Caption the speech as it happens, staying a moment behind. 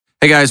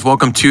Hey guys,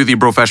 welcome to the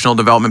Professional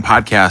Development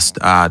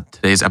Podcast.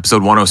 Today's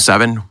episode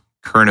 107,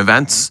 current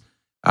events,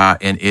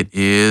 and it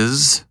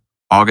is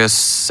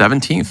August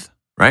 17th,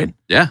 right?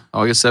 Yeah,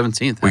 August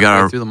 17th. We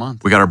got through the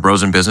month. We got our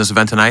Bros in Business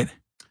event tonight.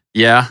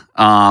 Yeah,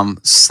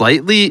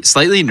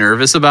 slightly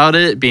nervous about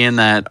it, being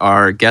that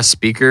our guest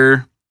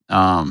speaker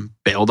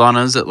bailed on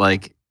us at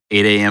like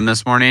 8 a.m.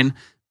 this morning.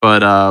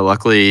 But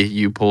luckily,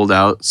 you pulled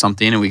out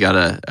something, and we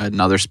got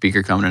another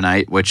speaker coming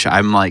tonight, which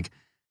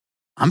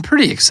I'm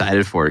pretty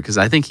excited for it because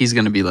I think he's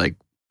going to be like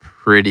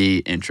pretty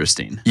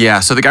interesting.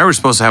 Yeah. So the guy we're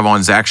supposed to have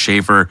on, Zach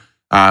Schaefer,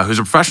 who's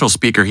a professional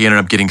speaker, he ended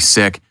up getting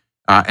sick.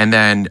 And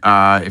then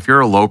if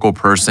you're a local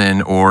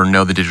person or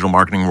know the digital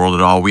marketing world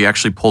at all, we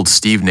actually pulled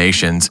Steve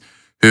Nations,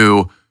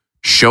 who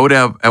showed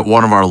up at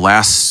one of our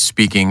last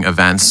speaking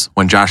events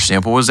when Josh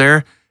Sample was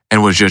there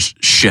and was just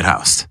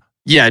shithoused.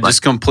 Yeah,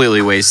 just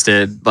completely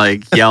wasted,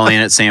 like yelling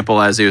at Sample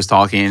as he was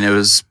talking. It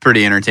was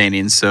pretty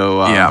entertaining.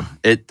 So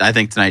I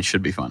think tonight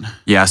should be fun.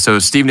 Yeah, so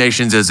Steve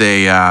Nations is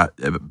a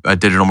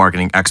digital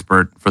marketing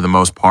expert for the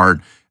most part.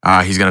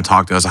 He's going to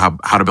talk to us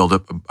how to build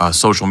a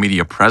social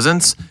media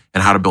presence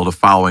and how to build a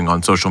following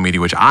on social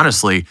media, which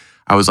honestly,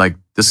 I was like,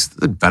 this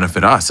would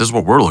benefit us. This is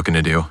what we're looking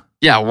to do.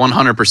 Yeah,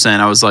 100%.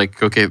 I was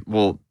like, okay,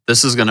 well,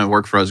 this is going to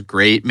work for us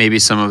great. Maybe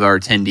some of our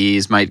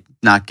attendees might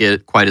not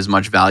get quite as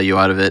much value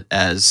out of it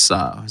as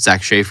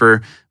Zach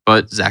Schaefer,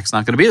 but Zach's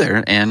not going to be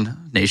there,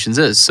 and Nations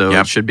is, so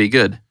It should be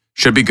good.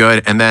 Should be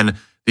good. And then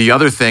the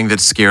other thing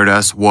that scared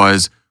us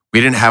was we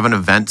didn't have an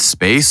event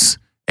space,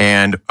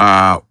 and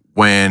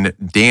when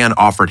Dan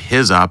offered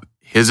his up,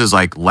 his is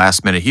like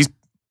last minute. He's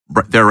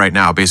there right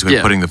now, basically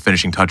putting the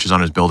finishing touches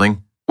on his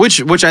building.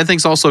 Which I think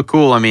is also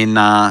cool. I mean,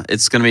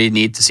 it's going to be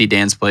neat to see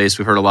Dan's place.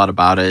 We've heard a lot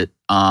about it.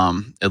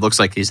 It looks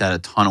like he's had a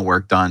ton of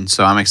work done,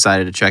 so I'm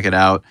excited to check it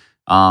out.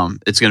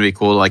 It's going to be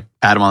cool to like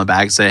pat him on the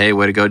back and say, hey,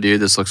 way to go, dude.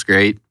 This looks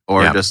great.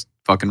 Or just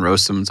fucking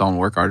roast him and tell him to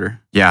work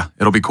harder. Yeah,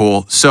 it'll be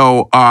cool.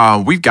 So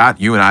we've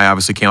got, you and I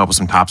obviously came up with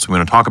some topics we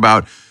want to talk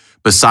about.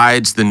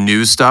 Besides the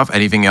news stuff,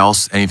 anything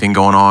else, anything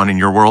going on in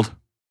your world?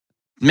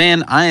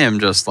 Man, I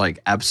am just like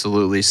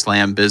absolutely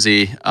slam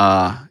busy.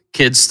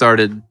 Kids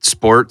started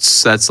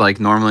sports. That's like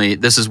normally,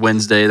 this is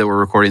Wednesday that we're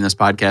recording this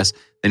podcast.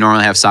 They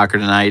normally have soccer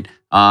tonight.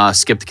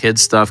 Skip the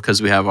kids stuff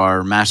because we have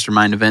our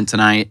mastermind event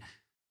tonight.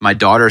 My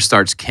daughter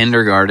starts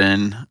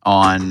kindergarten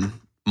on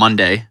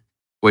Monday,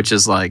 which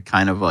is like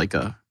kind of like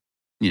a,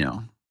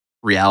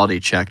 reality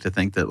check to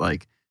think that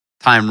like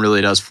time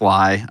really does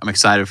fly. I'm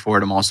excited for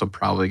it. I'm also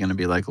probably going to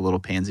be like a little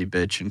pansy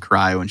bitch and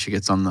cry when she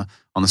gets on the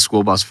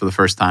school bus for the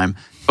first time.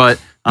 But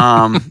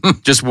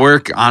just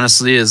work,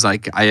 honestly, is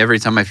like every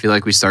time I feel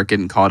like we start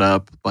getting caught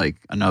up, like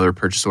another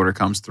purchase order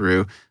comes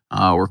through.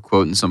 We're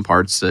quoting some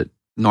parts that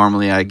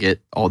normally I get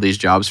all these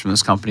jobs from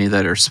this company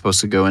that are supposed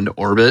to go into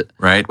orbit,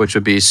 right? Which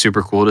would be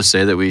super cool to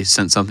say that we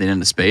sent something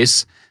into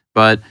space.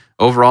 But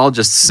overall,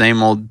 just the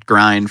same old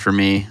grind for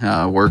me,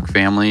 work,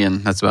 family,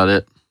 and that's about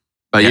it.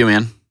 About you,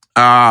 man?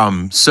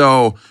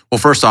 Well,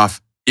 first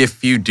off,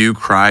 if you do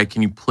cry,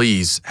 can you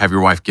please have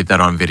your wife get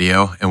that on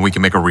video and we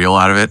can make a reel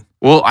out of it?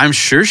 Well, I'm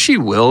sure she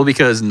will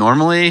because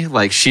normally,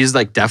 like, she's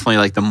like definitely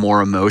like the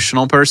more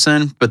emotional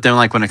person. But then,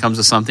 like, when it comes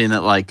to something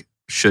that like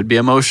should be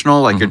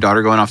emotional, like your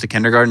daughter going off to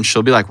kindergarten,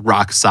 she'll be like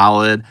rock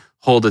solid,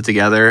 hold it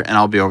together, and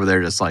I'll be over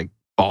there just like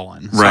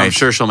bawling. So I'm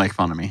sure she'll make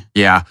fun of me.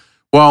 Yeah.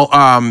 Well,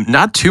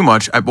 not too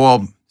much.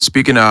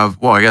 Speaking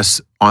of, I guess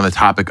on the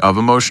topic of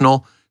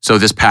emotional. So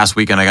this past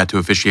weekend, I got to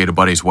officiate a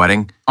buddy's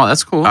wedding. Oh,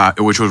 that's cool.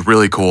 Which was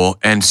really cool.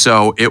 And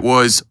so it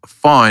was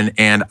fun.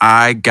 And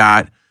I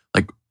got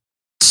like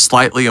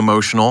slightly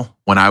emotional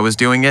when I was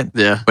doing it.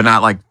 Yeah. But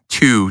not like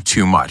too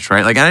much,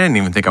 right? Like I didn't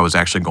even think I was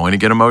actually going to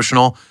get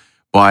emotional.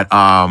 But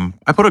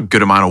I put a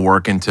good amount of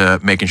work into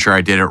making sure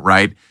I did it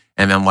right.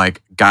 And then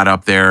like got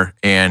up there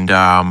and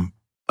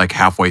like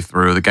halfway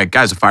through, the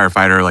guy's a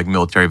firefighter, like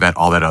military vet,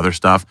 all that other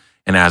stuff.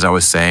 And as I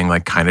was saying,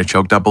 like kind of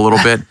choked up a little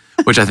bit.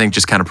 Which I think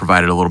just kind of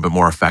provided a little bit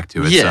more effect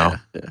to it. Yeah.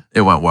 So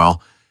it went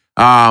well.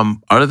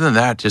 Other than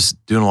that,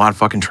 just doing a lot of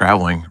fucking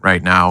traveling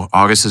right now.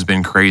 August has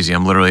been crazy.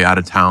 I'm literally out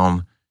of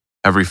town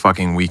every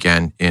fucking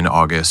weekend in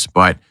August.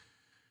 But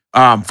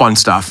fun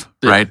stuff,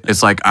 right?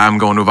 It's like I'm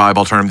going to a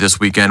volleyball tournament this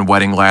weekend,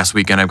 wedding last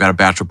weekend. I've got a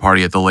bachelor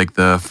party at the lake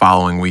the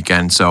following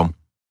weekend. So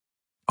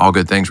all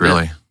good things,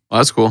 really. Yeah. Well,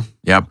 that's cool.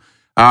 Yep.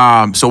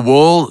 So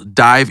we'll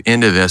dive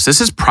into this.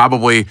 This is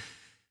probably...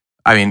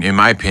 in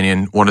my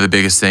opinion, one of the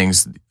biggest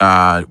things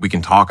we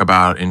can talk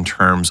about in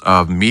terms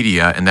of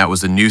media, and that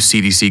was the new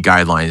CDC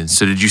guidelines.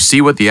 So did you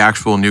see what the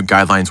actual new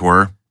guidelines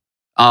were?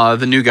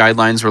 The new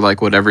guidelines were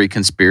like what every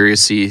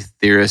conspiracy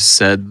theorist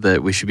said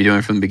that we should be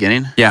doing from the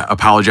beginning. Yeah,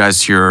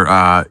 apologize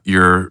to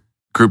your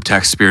group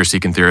text conspiracy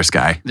theorist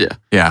guy. Yeah.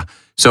 Yeah.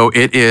 So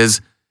it is,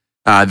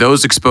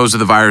 those exposed to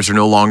the virus are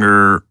no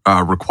longer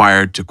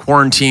required to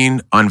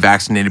quarantine.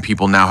 Unvaccinated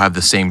people now have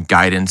the same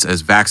guidance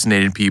as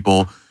vaccinated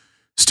people.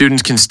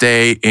 Students can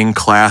stay in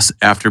class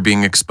after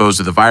being exposed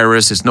to the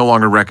virus. It's no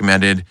longer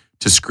recommended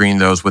to screen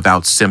those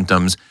without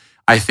symptoms.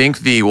 I think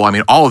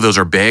all of those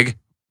are big.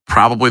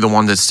 probably the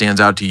one that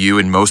stands out to you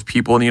and most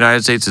people in the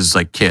United States is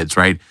like kids,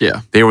 right?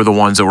 Yeah. They were the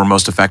ones that were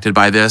most affected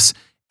by this.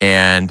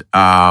 And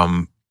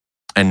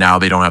now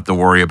they don't have to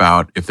worry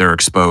about if they're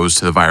exposed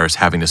to the virus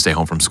having to stay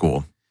home from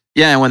school.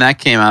 Yeah, and when that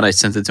came out, I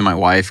sent it to my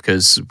wife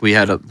because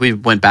we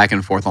went back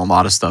and forth on a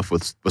lot of stuff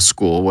with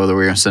school, whether we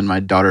were going to send my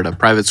daughter to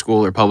private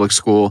school or public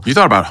school. You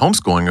thought about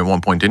homeschooling at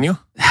one point, didn't you?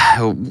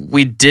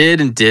 We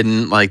did and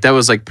didn't. Like, that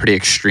was like pretty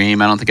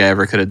extreme. I don't think I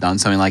ever could have done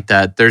something like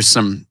that. There's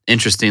some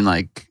interesting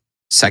like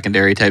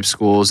secondary type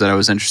schools that I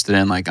was interested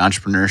in, like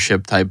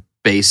entrepreneurship type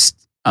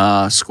based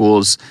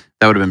schools.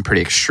 That would have been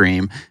pretty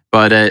extreme.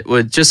 But it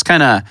would just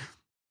kind of,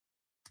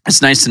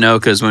 it's nice to know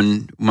because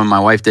when my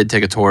wife did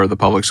take a tour of the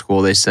public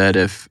school, they said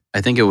if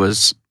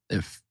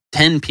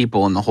 10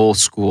 people in the whole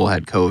school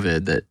had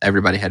COVID, that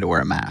everybody had to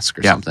wear a mask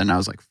or something. And I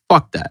was like,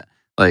 fuck that.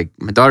 Like,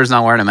 my daughter's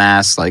not wearing a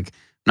mask. Like,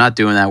 I'm not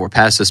doing that. We're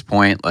past this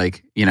point.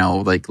 Like,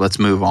 like, let's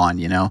move on,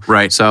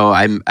 Right. So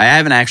I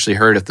haven't actually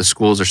heard if the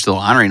schools are still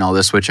honoring all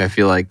this, which I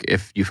feel like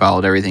if you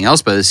followed everything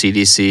else by the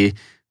CDC,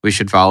 we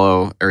should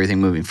follow everything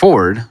moving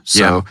forward.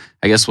 So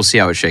I guess we'll see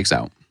how it shakes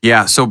out.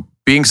 Yeah. So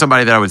being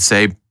somebody that I would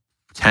say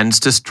tends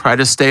to try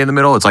to stay in the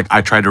middle, it's like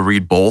I try to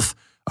read both.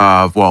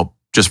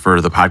 Just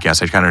for the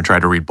podcast, I kind of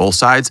tried to read both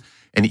sides.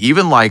 And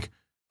even like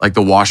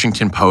the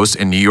Washington Post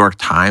and New York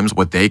Times,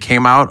 what they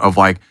came out of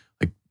like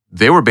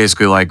they were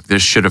basically like,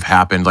 this should have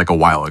happened like a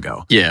while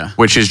ago. Yeah.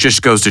 Which is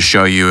just goes to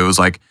show you, it was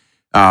like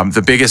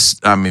the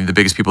biggest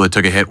people that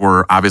took a hit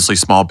were obviously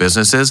small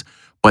businesses.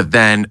 But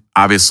then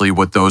obviously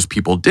what those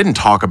people didn't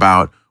talk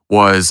about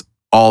was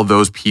all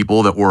those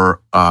people that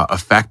were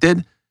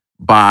affected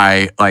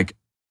by like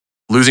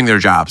losing their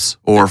jobs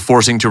or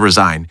forcing to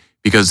resign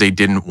because they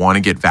didn't want to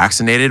get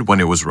vaccinated when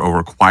it was a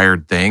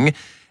required thing.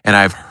 And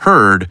I've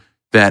heard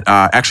that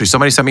actually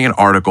somebody sent me an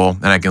article,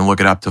 and I can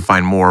look it up to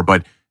find more,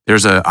 but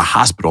there's a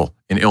hospital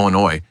in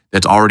Illinois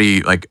that's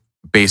already like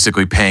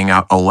basically paying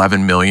out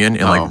 $11 million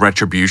in like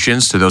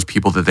retributions to those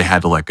people that they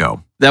had to let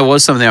go. That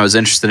was something I was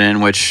interested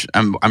in, which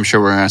I'm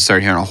sure we're going to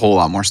start hearing a whole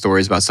lot more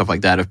stories about stuff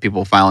like that, of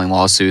people filing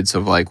lawsuits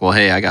of like, well,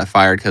 hey, I got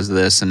fired because of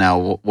this, and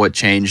now what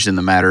changed in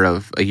the matter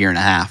of a year and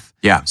a half.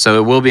 Yeah. So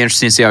it will be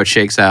interesting to see how it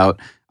shakes out.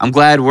 I'm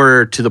glad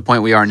we're to the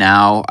point we are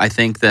now. I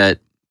think that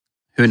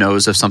who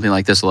knows if something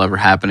like this will ever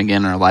happen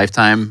again in our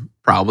lifetime.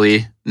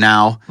 Probably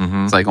now.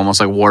 Mm-hmm. It's like almost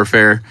like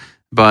warfare.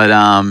 But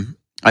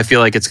I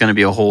feel like it's going to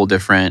be a whole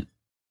different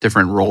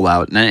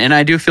rollout. And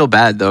I do feel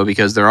bad, though,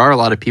 because there are a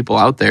lot of people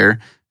out there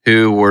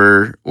who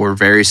were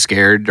very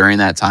scared during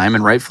that time,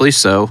 and rightfully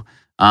so.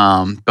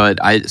 But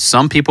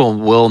some people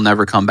will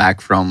never come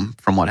back from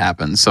what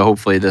happened. So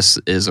hopefully this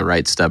is a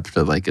right step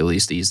to like at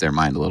least ease their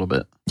mind a little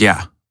bit.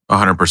 Yeah,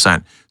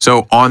 100%.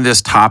 So on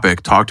this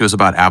topic, talk to us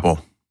about Apple.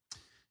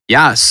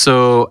 Yeah,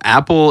 so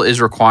Apple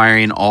is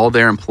requiring all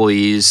their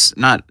employees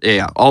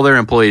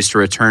to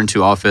return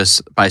to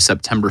office by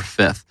September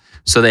 5th.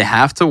 So they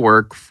have to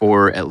work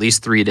for at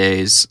least 3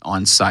 days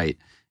on site.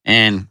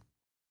 And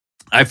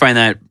I find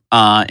that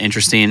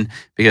interesting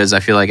because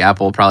I feel like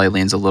Apple probably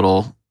leans a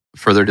little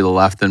further to the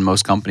left than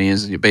most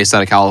companies, based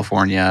out of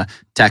California,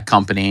 tech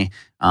company.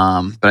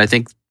 But I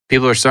think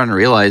people are starting to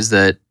realize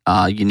that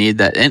you need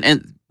that.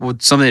 And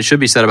something that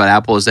should be said about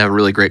Apple is to have a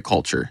really great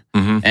culture.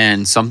 Mm-hmm.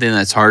 And something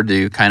that's hard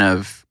to kind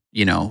of,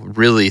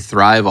 really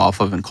thrive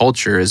off of in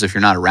culture is if you're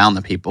not around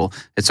the people.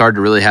 It's hard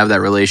to really have that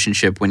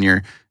relationship when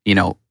you're,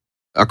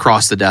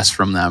 across the desk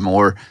from them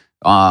or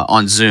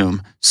on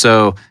Zoom.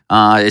 So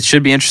it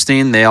should be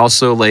interesting. They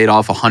also laid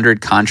off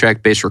 100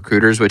 contract-based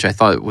recruiters, which I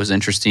thought was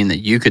interesting that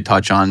you could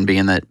touch on,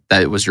 being that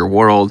was your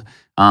world.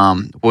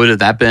 Would have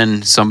that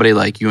been somebody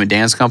like you and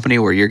Dan's company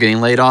where you're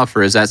getting laid off,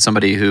 or is that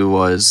somebody who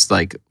was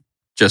like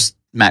just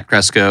Matt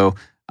Cresco,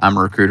 I'm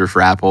a recruiter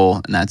for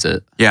Apple, and that's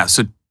it? Yeah,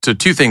 so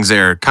two things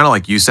there. Kind of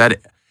like you said,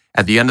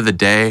 at the end of the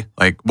day,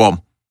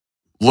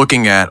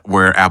 looking at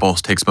where Apple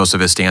takes most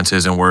of its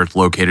stances and where it's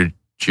located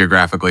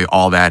geographically,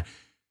 all that,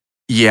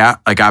 yeah,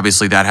 like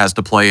obviously that has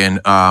to play in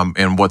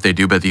what they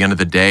do. But at the end of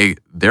the day,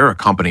 they're a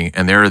company,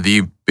 and they're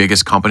the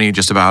biggest company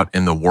just about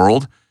in the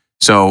world.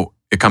 So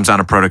it comes down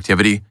to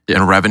productivity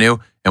and revenue.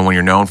 And when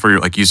you're known for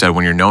like you said,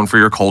 when you're known for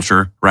your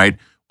culture, right?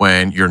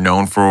 When you're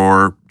known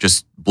for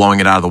just blowing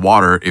it out of the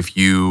water, if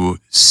you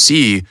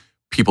see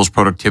people's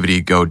productivity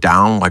go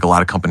down, like a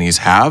lot of companies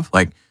have,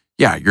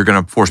 you're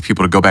going to force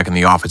people to go back in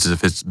the office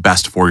if it's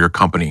best for your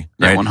company,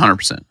 right? Yeah,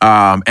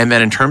 100%. And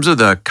then in terms of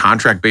the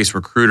contract-based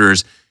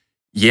recruiters,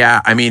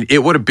 yeah, I mean,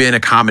 it would have been a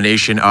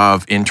combination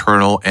of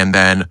internal and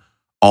then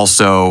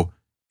also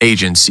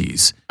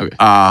agencies.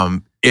 Okay.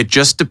 It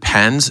just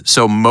depends.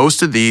 So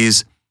most of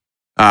these,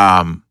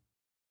 well,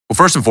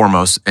 first and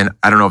foremost, and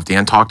I don't know if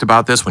Dan talked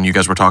about this when you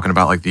guys were talking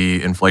about like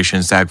the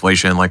inflation,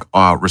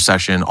 stagflation,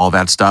 recession, all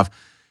that stuff.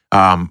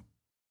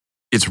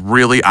 It's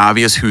really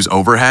obvious who's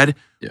overhead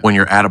when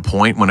you're at a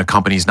point when a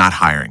company's not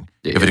hiring.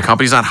 Yeah. If a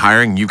company's not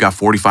hiring, you've got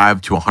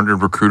 45 to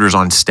 100 recruiters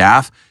on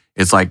staff.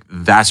 It's like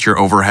that's your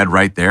overhead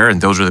right there,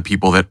 and those are the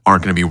people that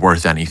aren't going to be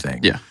worth anything.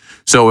 Yeah.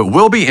 So it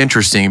will be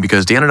interesting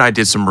because Dan and I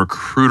did some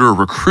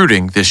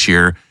recruiting this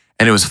year,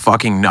 and it was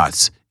fucking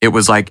nuts. It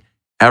was like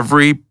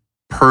every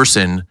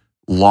person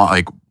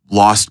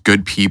lost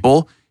good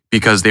people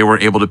because they were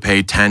able to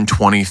pay $10,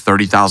 $20,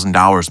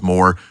 $30,000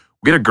 more.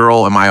 We had a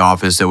girl in my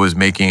office that was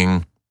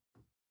making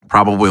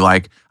probably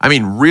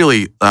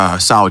really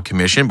solid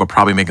commission, but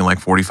probably making like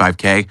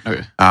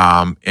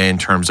 $45K in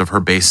terms of her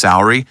base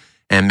salary,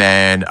 and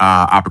then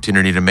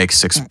opportunity to make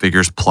six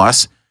figures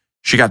plus.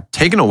 She got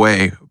taken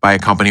away by a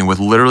company with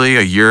literally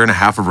a year and a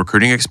half of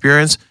recruiting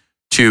experience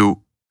to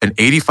an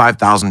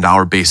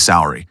 $85,000 base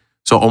salary.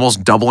 So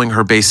almost doubling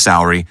her base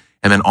salary,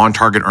 and then on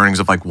target earnings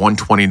of like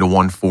 120 to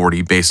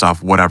 140 based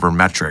off whatever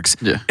metrics.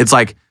 Yeah. It's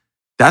like,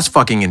 that's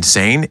fucking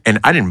insane. And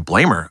I didn't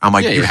blame her. I'm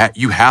like,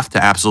 you have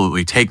to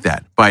absolutely take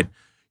that. But,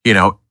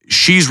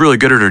 she's really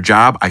good at her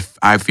job.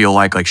 I feel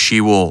like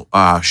she'll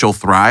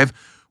thrive.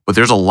 But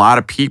there's a lot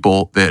of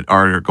people that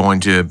are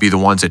going to be the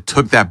ones that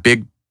took that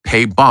big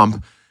pay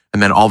bump,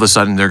 and then all of a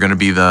sudden they're going to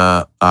be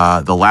the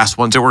last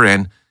ones that were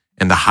in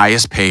and the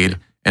highest paid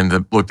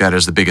and looked at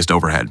as the biggest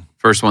overhead.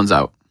 First one's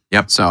out.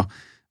 Yep. So,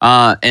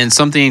 and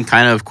something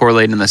kind of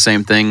correlating the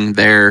same thing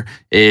there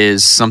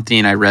is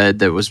something I read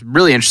that was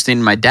really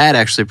interesting. My dad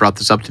actually brought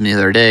this up to me the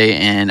other day,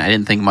 and I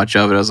didn't think much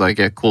of it. I was like,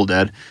 yeah, cool,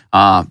 Dad.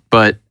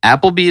 But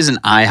Applebee's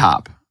and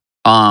IHOP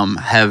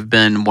have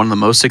been one of the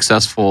most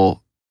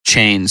successful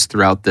chains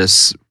throughout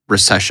this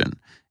recession.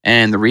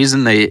 And the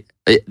reason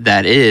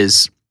that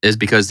is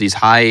because these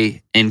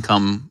high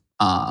income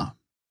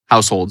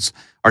households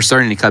are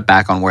starting to cut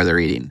back on where they're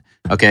eating.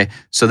 Okay,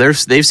 so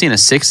they've seen a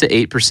 6 to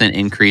 8%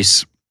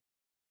 increase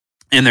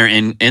in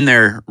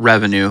their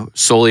revenue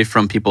solely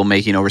from people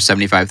making over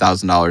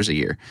 $75,000 a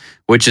year,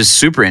 which is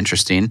super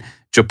interesting.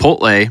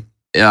 Chipotle,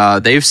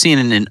 they've seen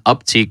an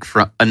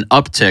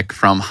uptick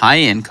from high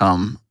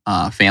income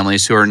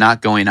families who are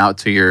not going out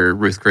to your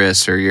Ruth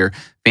Chris or your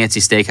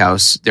fancy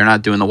steakhouse. They're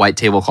not doing the white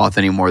tablecloth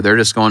anymore. They're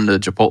just going to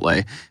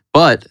Chipotle.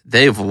 But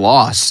they've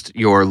lost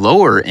your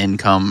lower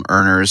income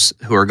earners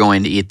who are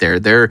going to eat there.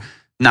 They're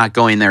not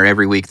going there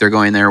every week. They're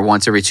going there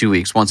once every 2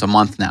 weeks, once a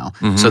month now.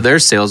 Mm-hmm. So their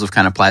sales have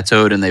kind of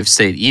plateaued and they've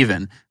stayed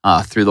even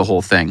through the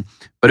whole thing.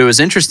 But it was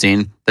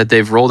interesting that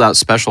they've rolled out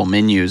special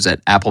menus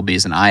at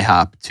Applebee's and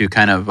IHOP to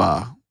kind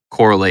of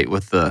correlate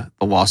with the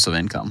loss of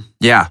income.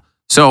 Yeah.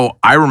 So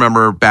I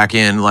remember back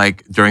in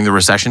during the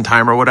recession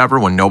time or whatever,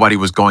 when nobody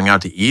was going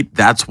out to eat,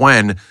 that's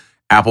when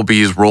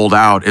Applebee's rolled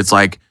out. It's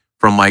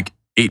from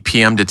 8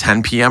 p.m. to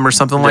 10 p.m. or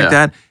something like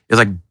that.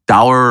 It's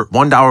 $1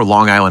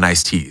 Long Island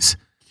iced teas.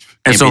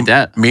 And so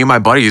me and my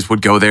buddies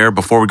would go there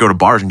before we go to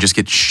bars and just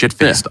get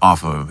shit-faced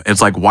off of. It's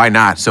like, why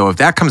not? So if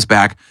that comes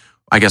back,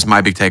 I guess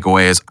my big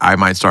takeaway is I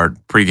might start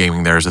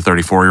pre-gaming there as a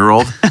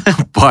 34-year-old.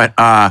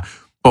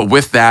 But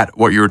with that,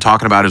 what you were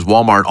talking about is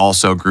Walmart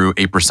also grew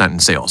 8% in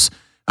sales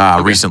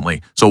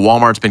recently. So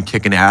Walmart's been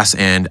kicking ass,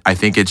 and I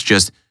think it's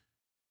just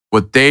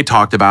what they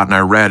talked about and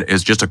I read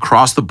is just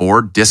across the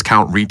board,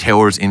 discount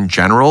retailers in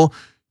general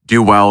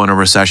do well in a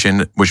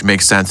recession, which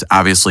makes sense.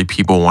 Obviously,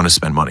 people want to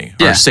spend money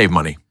or save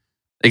money.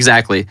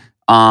 Exactly.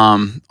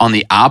 On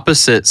the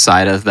opposite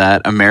side of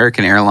that,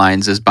 American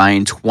Airlines is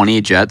buying 20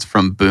 jets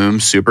from Boom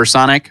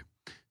Supersonic.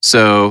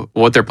 So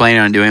what they're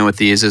planning on doing with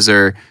these is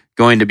they're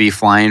going to be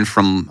flying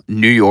from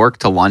New York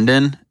to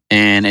London,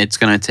 and it's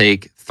going to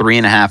take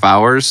 3.5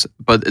 hours,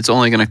 but it's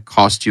only going to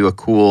cost you a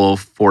cool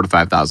 $4,000 to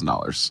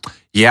 $5,000.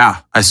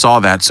 Yeah, I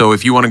saw that. So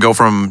if you want to go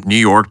from New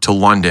York to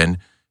London,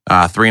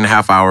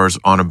 3.5 hours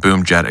on a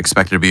Boom jet,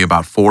 expected to be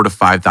about $4,000 to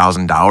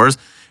 $5,000.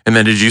 And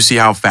then did you see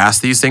how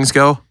fast these things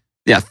go?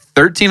 Yeah,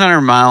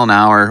 1,300 mile an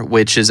hour,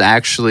 which is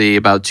actually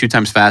about 2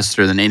 times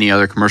faster than any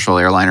other commercial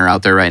airliner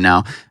out there right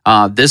now.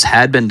 This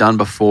had been done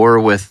before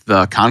with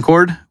the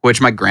Concorde,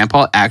 which my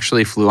grandpa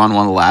actually flew on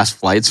one of the last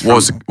flights.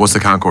 What's the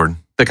Concorde?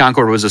 The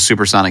Concorde was a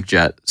supersonic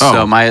jet. Oh.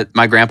 So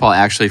my grandpa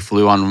actually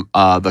flew on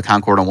the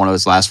Concorde on one of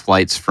his last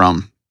flights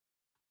from,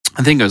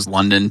 I think it was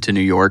London to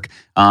New York.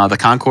 The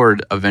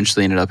Concorde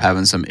eventually ended up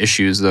having some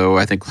issues, though.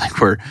 I think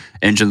where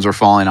engines were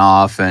falling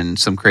off and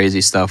some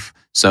crazy stuff.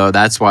 So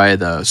that's why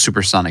the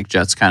supersonic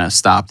jets kind of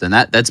stopped. And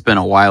that's been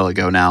a while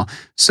ago now.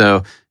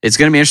 So it's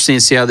going to be interesting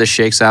to see how this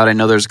shakes out. I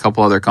know there's a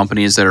couple other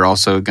companies that are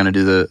also going to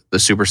do the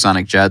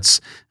supersonic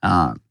jets.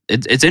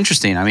 It's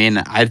interesting. I mean,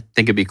 I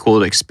think it'd be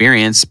cool to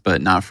experience,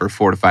 but not for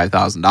 $4,000 to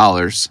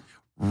 $5,000.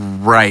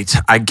 Right.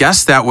 I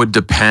guess that would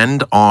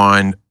depend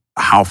on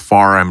how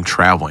far I'm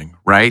traveling,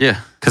 right?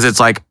 Yeah. Because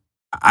it's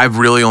I've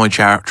really only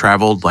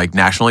traveled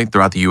nationally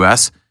throughout the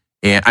U.S.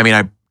 And I mean,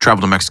 I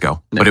traveled to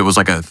Mexico, but it was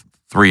a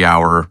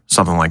 3-hour,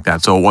 something like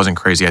that. So it wasn't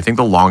crazy. I think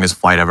the longest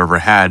flight I've ever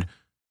had,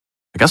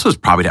 I guess, was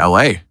probably to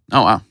L.A.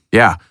 Oh, wow.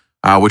 Yeah.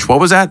 What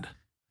was that?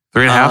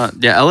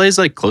 3.5? Yeah, L.A. is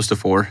close to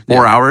 4.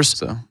 4 hours?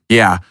 So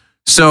yeah.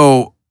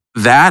 So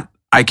that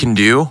I can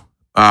do.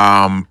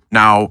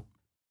 Now,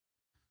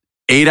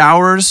 8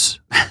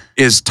 hours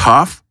is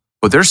tough,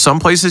 but there's some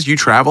places you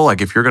travel,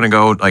 if you're going to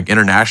go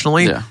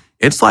internationally,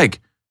 it's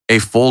a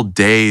full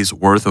day's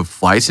worth of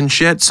flights and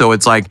shit. So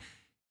it's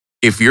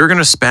if you're going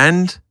to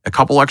spend a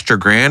couple extra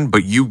grand,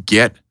 but you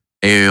get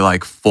a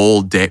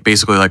full day,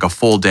 basically a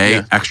full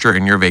day extra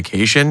in your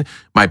vacation,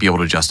 might be able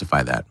to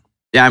justify that.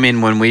 Yeah, I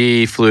mean, when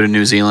we flew to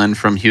New Zealand,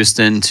 from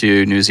Houston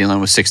to New Zealand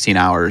was 16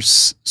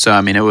 hours. So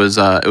I mean, it was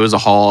a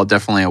haul,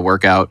 definitely a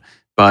workout.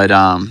 But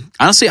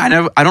honestly, I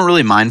don't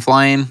really mind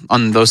flying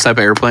on those type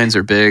of airplanes.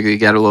 They're big, you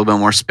get a little bit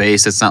more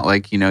space. It's not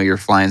like you're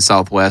flying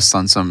Southwest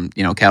on some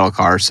cattle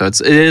car, so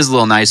it is a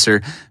little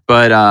nicer.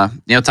 But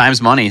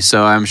time's money,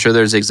 so I'm sure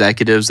there's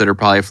executives that are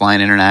probably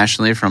flying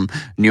internationally from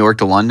New York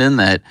to London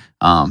that,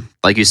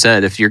 like you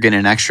said, if you're getting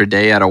an extra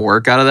day out of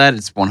work out of that,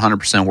 it's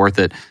 100% worth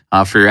it.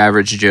 For your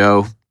average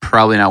Joe,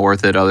 probably not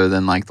worth it, other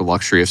than like the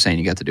luxury of saying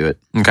you got to do it.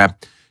 Okay.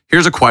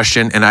 Here's a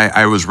question, and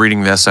I was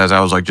reading this as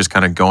I was like just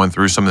kind of going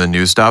through some of the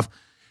new stuff.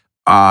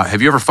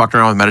 Have you ever fucked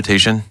around with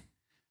meditation?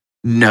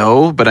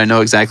 No, but I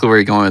know exactly where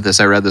you're going with this.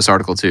 I read this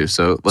article too,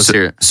 so let's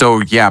hear it.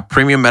 So yeah,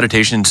 premium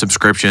meditation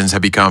subscriptions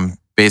have become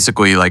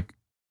basically like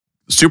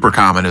super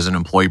common as an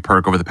employee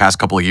perk over the past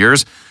couple of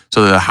years.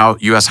 So the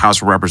U.S.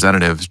 House of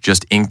Representatives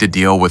just inked a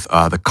deal with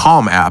the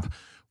Calm app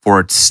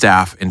for its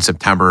staff in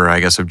September, I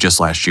guess, of just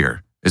last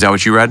year. Is that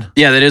what you read?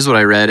 Yeah, that is what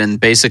I read. And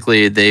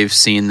basically, they've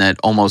seen that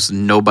almost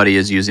nobody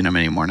is using them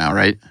anymore now,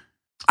 right?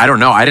 I don't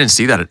know. I didn't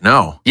see that.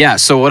 No. Yeah.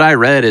 So what I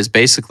read is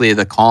basically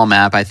the Calm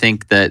app. I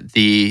think that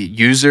the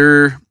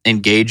user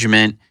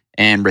engagement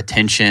and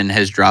retention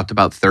has dropped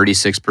about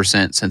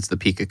 36% since the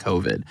peak of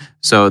COVID.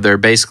 So they're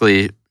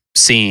basically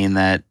seeing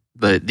that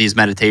these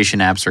meditation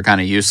apps are kind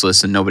of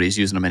useless and nobody's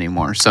using them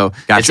anymore. So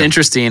Gotcha. It's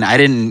interesting. I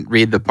didn't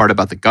read the part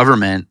about the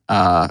government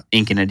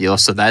inking a deal.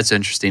 So that's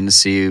interesting to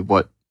see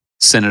what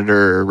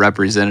senator or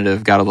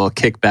representative got a little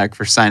kickback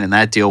for signing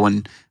that deal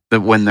when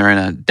they're in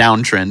a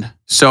downtrend.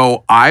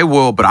 So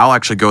I'll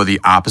actually go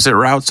the opposite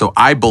route. So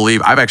I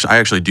believe I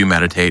actually do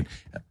meditate,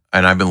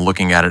 and I've been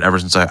looking at it ever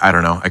since I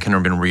don't know. I kind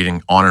of been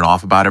reading on and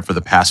off about it for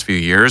the past few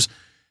years.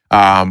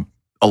 A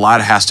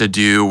lot has to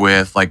do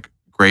with like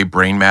gray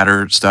brain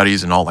matter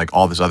studies and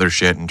all this other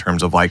shit in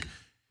terms of like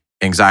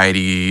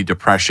anxiety,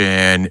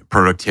 depression,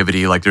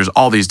 productivity. Like there's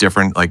all these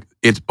different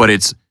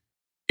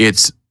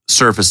it's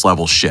surface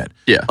level shit.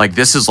 Yeah. Like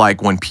this is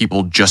like when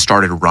people just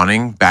started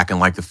running back in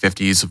like the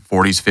 50s,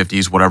 40s,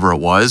 50s, whatever it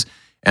was.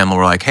 And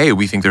we're like, hey,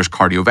 we think there's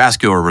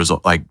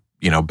cardiovascular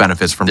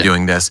benefits from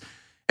doing this.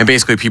 And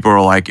basically people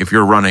are like, if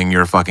you're running,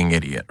 you're a fucking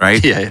idiot,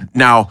 right? Yeah.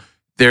 Now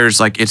there's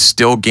like, it's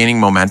still gaining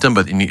momentum,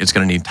 but it's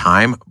going to need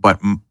time. But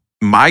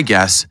my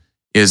guess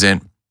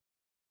isn't,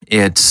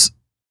 it's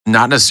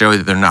not necessarily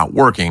that they're not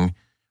working,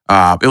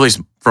 at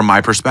least from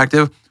my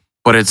perspective,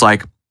 but it's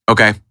like,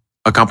 okay,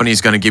 a company is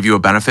going to give you a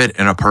benefit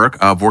and a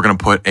perk of we're going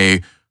to put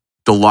a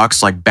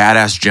deluxe, like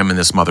badass gym in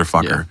this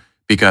motherfucker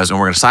and we're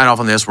going to sign off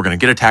on this. We're going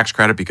to get a tax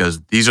credit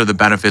because these are the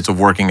benefits of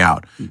working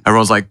out.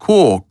 Everyone's like,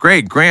 cool,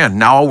 great, grand.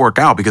 Now I'll work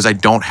out because I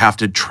don't have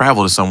to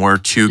travel to somewhere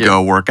to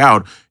go work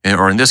out.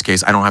 Or in this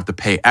case, I don't have to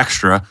pay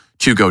extra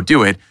to go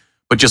do it.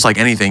 But just like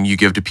anything you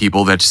give to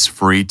people that's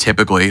free,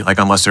 typically, like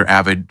unless they're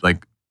avid,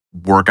 like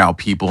workout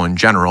people in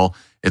general,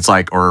 it's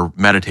like, or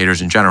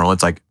meditators in general,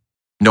 it's like,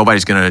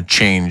 nobody's going to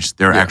change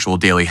their actual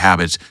daily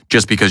habits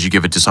just because you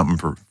give it to something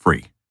for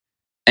free.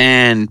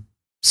 And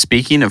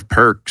speaking of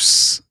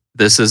perks,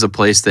 this is a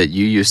place that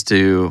you used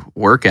to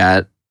work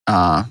at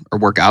or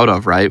work out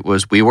of, right?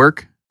 Was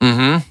WeWork.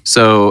 Mm-hmm.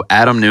 So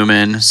Adam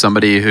Newman,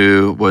 somebody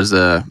who was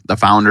the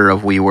founder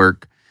of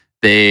WeWork,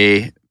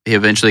 he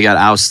eventually got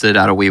ousted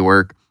out of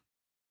WeWork.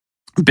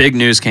 Big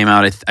news came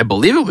out, I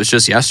believe it was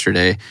just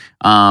yesterday,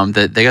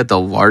 that they got the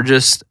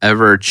largest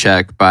ever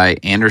check by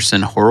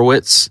Anderson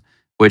Horowitz,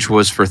 which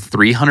was for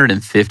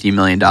 $350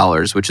 million,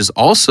 which is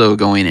also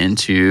going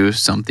into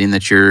something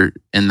that you're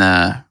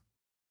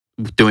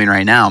doing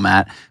right now,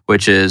 Matt,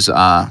 which is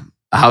a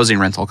housing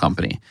rental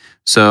company.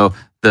 So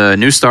the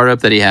new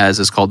startup that he has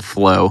is called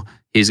Flow.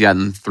 He's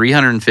gotten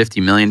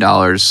 $350 million,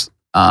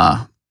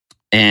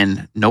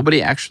 and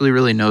nobody actually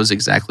really knows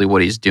exactly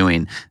what he's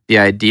doing. The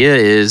idea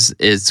is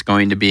it's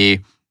going to be,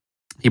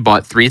 he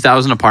bought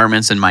 3,000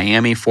 apartments in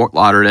Miami, Fort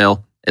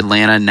Lauderdale,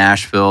 Atlanta,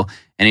 Nashville,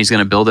 and he's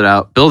going to build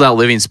out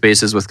living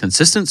spaces with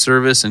consistent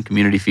service and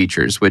community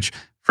features, which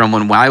from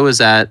when I was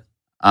at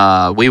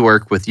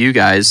WeWork with you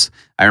guys,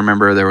 I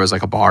remember there was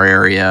like a bar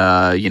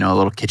area, a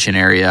little kitchen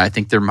area. I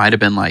think there might have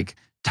been like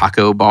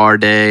taco bar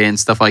day and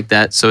stuff like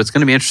that. So it's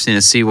going to be interesting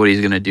to see what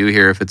he's going to do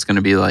here, if it's going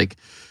to be like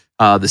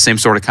the same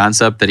sort of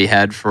concept that he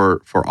had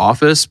for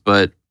office,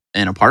 but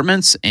in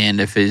apartments,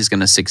 and if he's going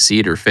to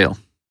succeed or fail.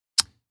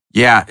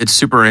 Yeah, it's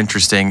super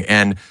interesting.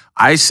 And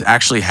I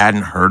actually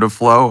hadn't heard of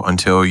Flow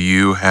until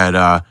you had,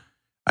 I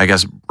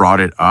guess, brought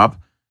it up.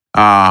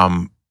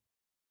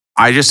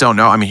 I just don't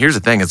know. I mean, here's the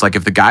thing. It's like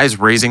if the guy's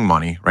raising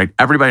money, right?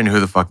 Everybody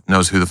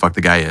knows who the fuck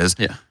the guy is.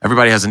 Yeah.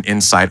 Everybody has an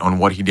insight on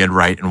what he did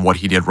right and what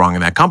he did wrong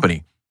in that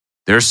company.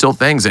 There's still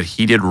things that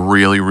he did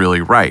really,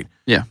 really right.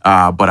 Yeah.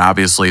 But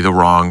obviously the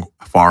wrong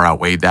far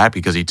outweighed that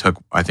because he took,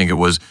 I think it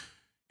was,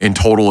 in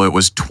total, it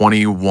was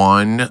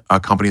 21, a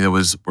company that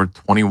was worth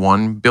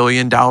 $21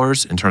 billion in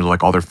terms of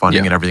like all their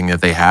funding and everything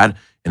that they had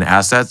in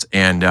assets,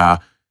 and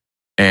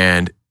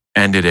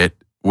ended it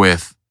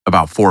with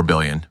about $4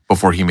 billion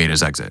before he made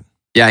his exit.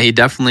 Yeah, he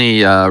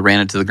definitely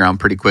ran it to the ground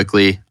pretty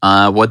quickly.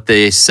 What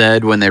they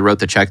said when they wrote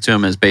the check to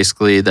him is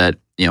basically that,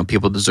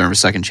 people deserve a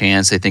second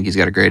chance. They think he's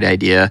got a great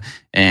idea,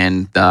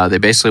 and they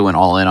basically went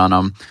all in on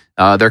him.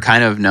 They're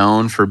kind of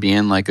known for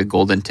being like a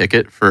golden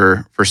ticket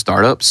for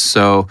startups.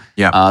 So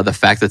the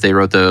fact that they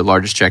wrote the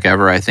largest check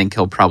ever, I think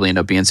he'll probably end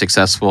up being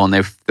successful, and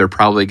they're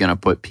probably going to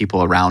put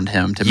people around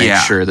him to make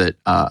sure that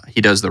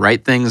he does the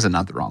right things and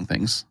not the wrong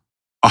things.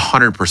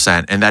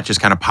 100%. And that just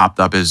kind of popped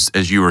up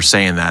as you were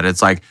saying that.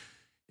 It's like,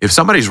 if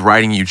somebody's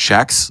writing you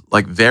checks,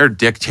 like they're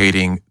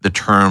dictating the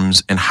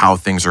terms and how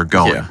things are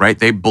going, right?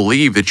 They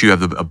believe that you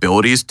have the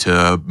abilities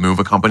to move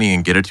a company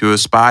and get it to a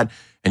spot,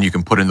 and you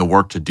can put in the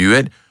work to do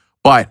it.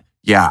 But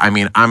yeah, I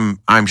mean,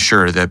 I'm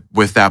sure that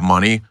with that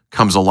money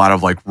comes a lot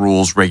of like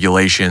rules,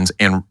 regulations,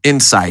 and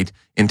insight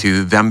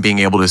into them being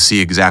able to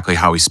see exactly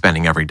how he's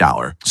spending every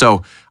dollar.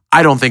 So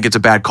I don't think it's a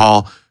bad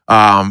call.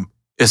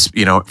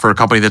 For a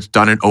company that's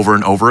done it over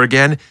and over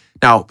again.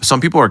 Now,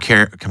 some people are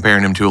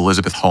comparing him to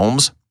Elizabeth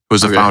Holmes, who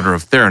was the founder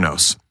of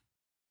Theranos.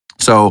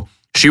 So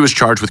she was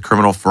charged with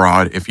criminal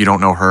fraud. If you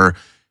don't know her,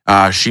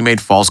 she made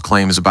false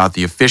claims about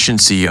the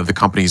efficiency of the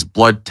company's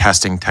blood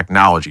testing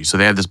technology. So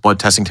they had this blood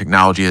testing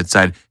technology that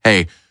said,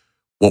 hey,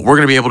 what we're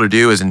going to be able to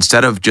do is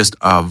instead of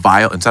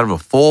a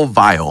full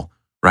vial,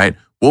 right,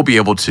 we'll be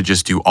able to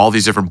just do all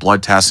these different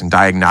blood tests and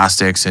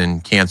diagnostics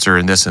and cancer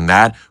and this and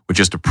that with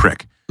just a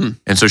prick.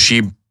 And so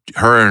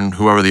her and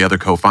whoever the other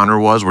co-founder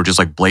was were just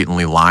like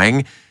blatantly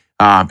lying.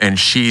 And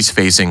she's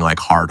facing like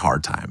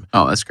hard time.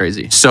 Oh, that's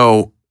crazy.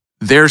 So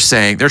they're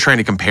trying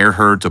to compare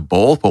her to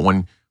both, but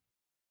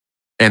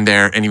and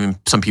even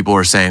some people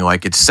are saying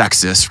like it's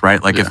sexist,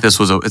 right? Like if this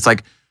was it's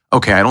like,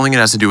 okay, I don't think it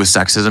has to do with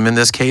sexism in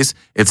this case.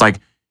 It's like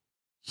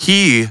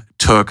he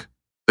took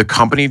the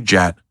company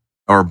jet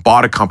or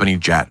bought a company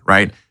jet,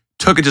 right?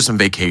 Took it to some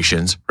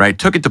vacations, right?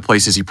 Took it to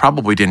places he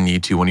probably didn't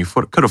need to when he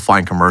could have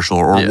flown commercial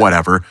or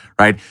whatever,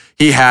 right?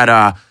 He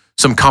had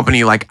some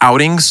company like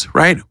outings,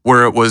 right?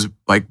 Where it was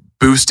like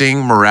boosting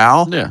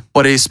morale,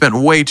 but he spent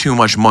way too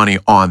much money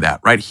on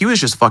that, right? He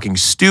was just fucking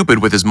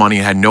stupid with his money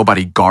and had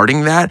nobody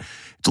guarding that.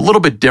 It's a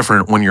little bit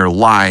different when you're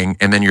lying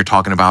and then you're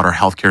talking about our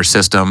healthcare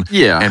system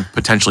and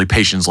potentially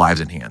patients' lives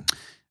in hand.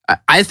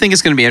 I think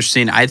it's going to be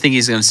interesting. I think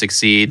he's going to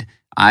succeed.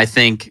 I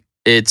think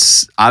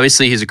it's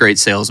obviously he's a great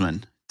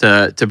salesman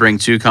to bring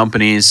two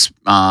companies,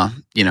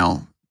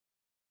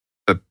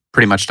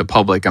 pretty much to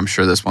public. I'm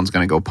sure this one's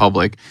going to go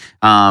public.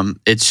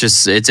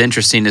 It's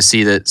interesting to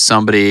see that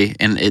somebody,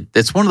 and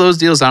it's one of those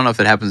deals. I don't know if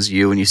it happens to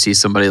you when you see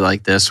somebody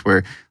like this,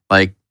 where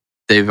like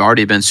they've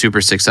already been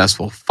super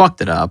successful,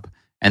 fucked it up,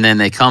 and then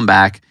they come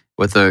back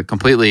with a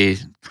completely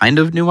kind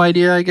of new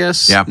idea, I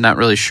guess. Yeah. Not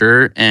really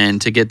sure.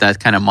 And to get that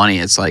kind of money,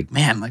 it's like,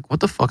 man, like what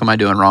the fuck am I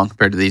doing wrong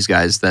compared to these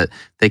guys that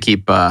they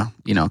keep, kind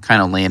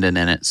of landing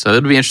in it. So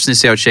it'll be interesting to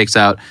see how it shakes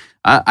out.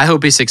 I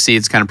hope he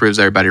succeeds, kind of proves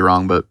everybody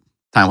wrong, but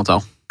time will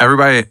tell.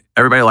 Everybody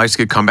likes a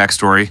good comeback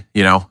story,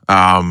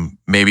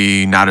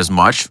 maybe not as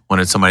much when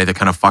it's somebody that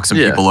kind of fucks some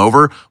people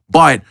over.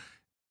 But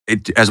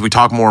as we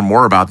talk more and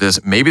more about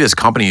this, maybe this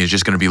company is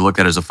just going to be looked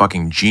at as a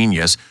fucking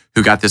genius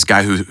who got this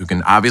guy who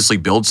can obviously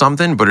build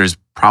something, but is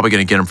probably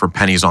going to get him for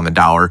pennies on the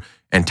dollar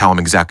and tell him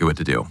exactly what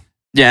to do.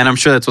 Yeah, and I'm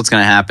sure that's what's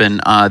going to happen.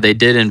 They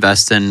did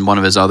invest in one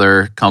of his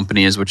other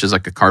companies, which is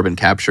like a carbon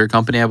capture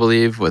company, I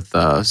believe, with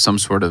some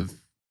sort of,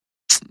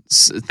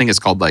 I think it's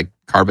called like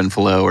Carbon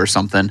Flow or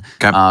something.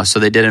 Okay. So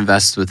they did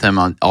invest with him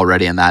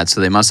already in that. So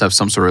they must have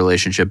some sort of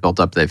relationship built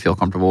up they feel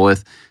comfortable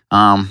with.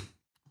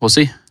 We'll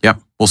see.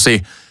 Yep, we'll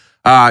see.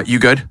 You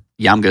good?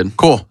 Yeah, I'm good.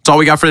 Cool. That's all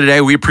we got for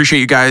today. We appreciate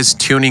you guys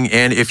tuning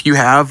in. If you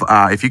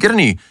get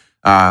any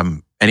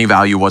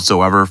value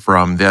whatsoever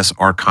from this,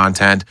 our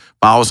content,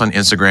 follow us on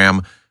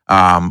Instagram,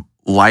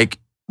 like,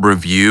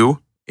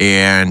 review,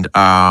 and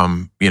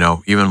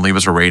even leave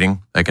us a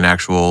rating, like an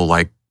actual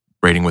like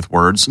rating with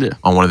words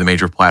on one of the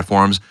major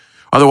platforms.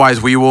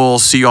 Otherwise, we will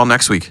see you all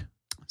next week.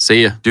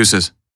 See ya. Deuces.